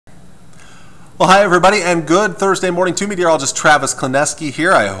Well, hi everybody, and good Thursday morning to meteorologist Travis Kleneski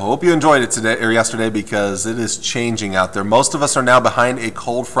here. I hope you enjoyed it today or yesterday because it is changing out there. Most of us are now behind a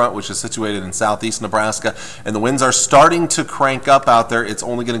cold front which is situated in southeast Nebraska, and the winds are starting to crank up out there. It's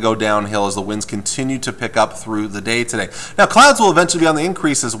only going to go downhill as the winds continue to pick up through the day today. Now, clouds will eventually be on the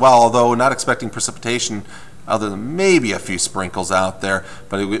increase as well, although not expecting precipitation other than maybe a few sprinkles out there.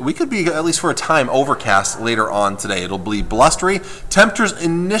 But we could be, at least for a time, overcast later on today. It'll be blustery. Temperatures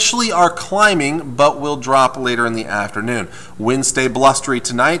initially are climbing, but will drop later in the afternoon. Winds stay blustery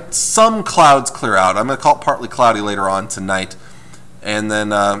tonight. Some clouds clear out. I'm going to call it partly cloudy later on tonight. And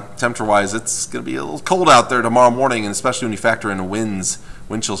then temperature-wise, it's going to be a little cold out there tomorrow morning, and especially when you factor in winds.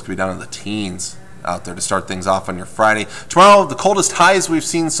 Wind chills could be down in the teens out there to start things off on your Friday. Tomorrow, the coldest highs we've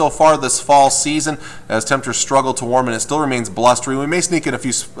seen so far this fall season as temperatures struggle to warm, and it still remains blustery. We may sneak in a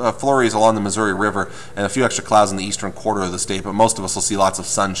few flurries along the Missouri River and a few extra clouds in the eastern quarter of the state, but most of us will see lots of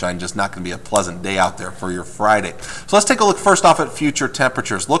sunshine. Just not going to be a pleasant day out there for your Friday. So let's take a look first off at future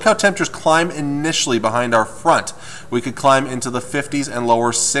temperatures. Look how temperatures climb initially behind our front. We could climb into the 50s and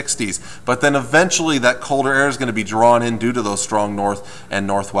lower 60s, but then eventually that colder air is going to be drawn in due to those strong north and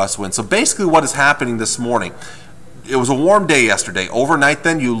northwest winds. So basically what is happening this morning, it was a warm day yesterday. Overnight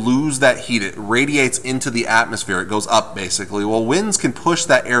then you lose that heat. It radiates into the atmosphere. It goes up basically. Well, winds can push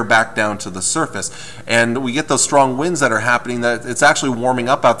that air back down to the surface, and we get those strong winds that are happening that it's actually warming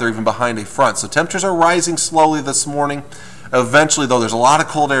up out there even behind a front. So temperatures are rising slowly this morning. Eventually, though, there's a lot of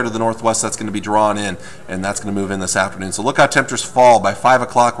cold air to the northwest that's going to be drawn in, and that's going to move in this afternoon. So look how temperatures fall. By 5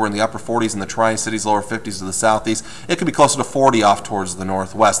 o'clock, we're in the upper 40s in the Tri-Cities, lower 50s to the southeast. It could be closer to 40 off towards the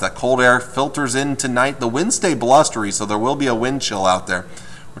northwest. That cold air filters in tonight. The winds stay blustery, so there will be a wind chill out there.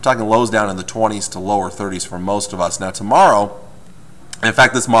 We're talking lows down in the 20s to lower 30s for most of us. Now, tomorrow, in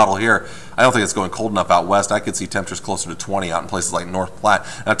fact, this model here, I don't think it's going cold enough out west. I could see temperatures closer to 20 out in places like North Platte.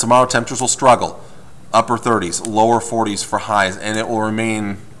 Now, tomorrow, temperatures will struggle. Upper 30s, lower 40s for highs, and it will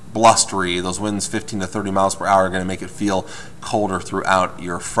remain blustery. Those winds 15 to 30 miles per hour are going to make it feel colder throughout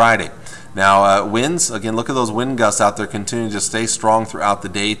your Friday. Now, winds, again, look at those wind gusts out there continuing to stay strong throughout the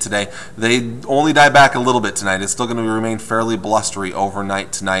day today. They only die back a little bit tonight. It's still going to remain fairly blustery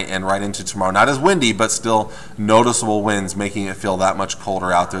overnight tonight and right into tomorrow. Not as windy, but still noticeable winds, making it feel that much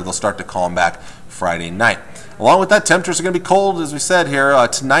colder out there. They'll start to calm back Friday night. Along with that, temperatures are going to be cold, as we said here.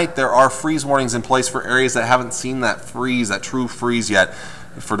 Tonight, there are freeze warnings in place for areas that haven't seen that freeze, that true freeze yet.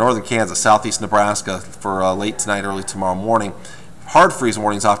 For northern Kansas, southeast Nebraska, for late tonight, early tomorrow morning. Hard freeze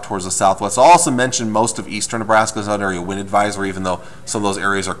warnings off towards the southwest. I'll also mention most of eastern Nebraska is under a wind advisory, even though some of those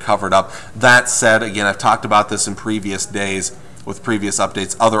areas are covered up. That said, again, I've talked about this in previous days with previous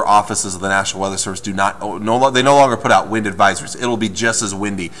updates. Other offices of the National Weather Service they no longer put out wind advisories. It'll be just as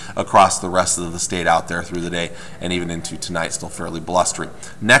windy across the rest of the state out there through the day and even into tonight, still fairly blustery.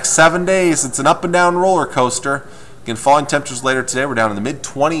 Next 7 days, it's an up and down roller coaster. Again, falling temperatures later today. We're down in the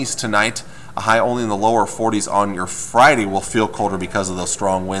mid-20s tonight. A high only in the lower 40s on your Friday. Will feel colder because of those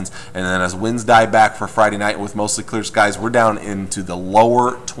strong winds. And then as winds die back for Friday night with mostly clear skies, we're down into the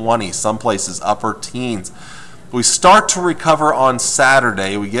lower 20s, some places upper teens. We start to recover on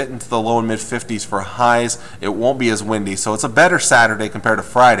Saturday. We get into the low and mid 50s for highs. It won't be as windy, so it's a better Saturday compared to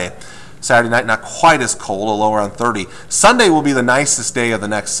Friday. Saturday night, not quite as cold, a low around 30. Sunday will be the nicest day of the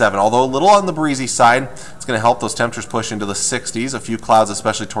next 7, although a little on the breezy side. It's going to help those temperatures push into the 60s. A few clouds,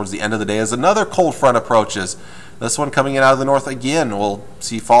 especially towards the end of the day, as another cold front approaches. This one coming in out of the north again. We'll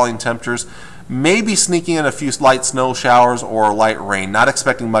see falling temperatures. Maybe sneaking in a few light snow showers or light rain. Not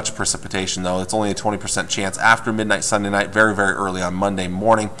expecting much precipitation, though. It's only a 20% chance after midnight Sunday night, very, very early on Monday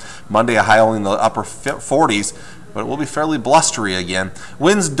morning. Monday, a high only in the upper 40s, but it will be fairly blustery again.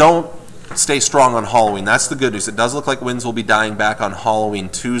 Winds don't stay strong on Halloween. That's the good news. It does look like winds will be dying back on Halloween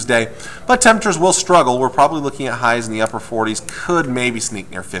Tuesday, but temperatures will struggle. We're probably looking at highs in the upper 40s, could maybe sneak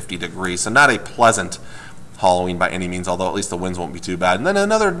near 50 degrees, so not a pleasant Halloween by any means, although at least the winds won't be too bad. And then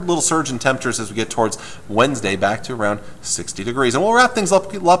another little surge in temperatures as we get towards Wednesday, back to around 60 degrees. And we'll wrap things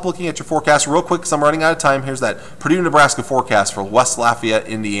up looking at your forecast real quick because I'm running out of time. Here's that Purdue, Nebraska forecast for West Lafayette,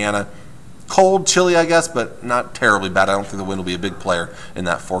 Indiana. Cold, chilly, I guess, but not terribly bad. I don't think the wind will be a big player in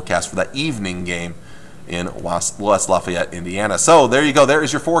that forecast for that evening game in West Lafayette, Indiana. So there you go. There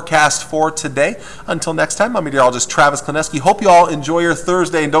is your forecast for today. Until next time, I'm meteorologist Travis Kleneski. Hope you all enjoy your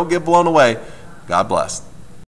Thursday and don't get blown away. God bless.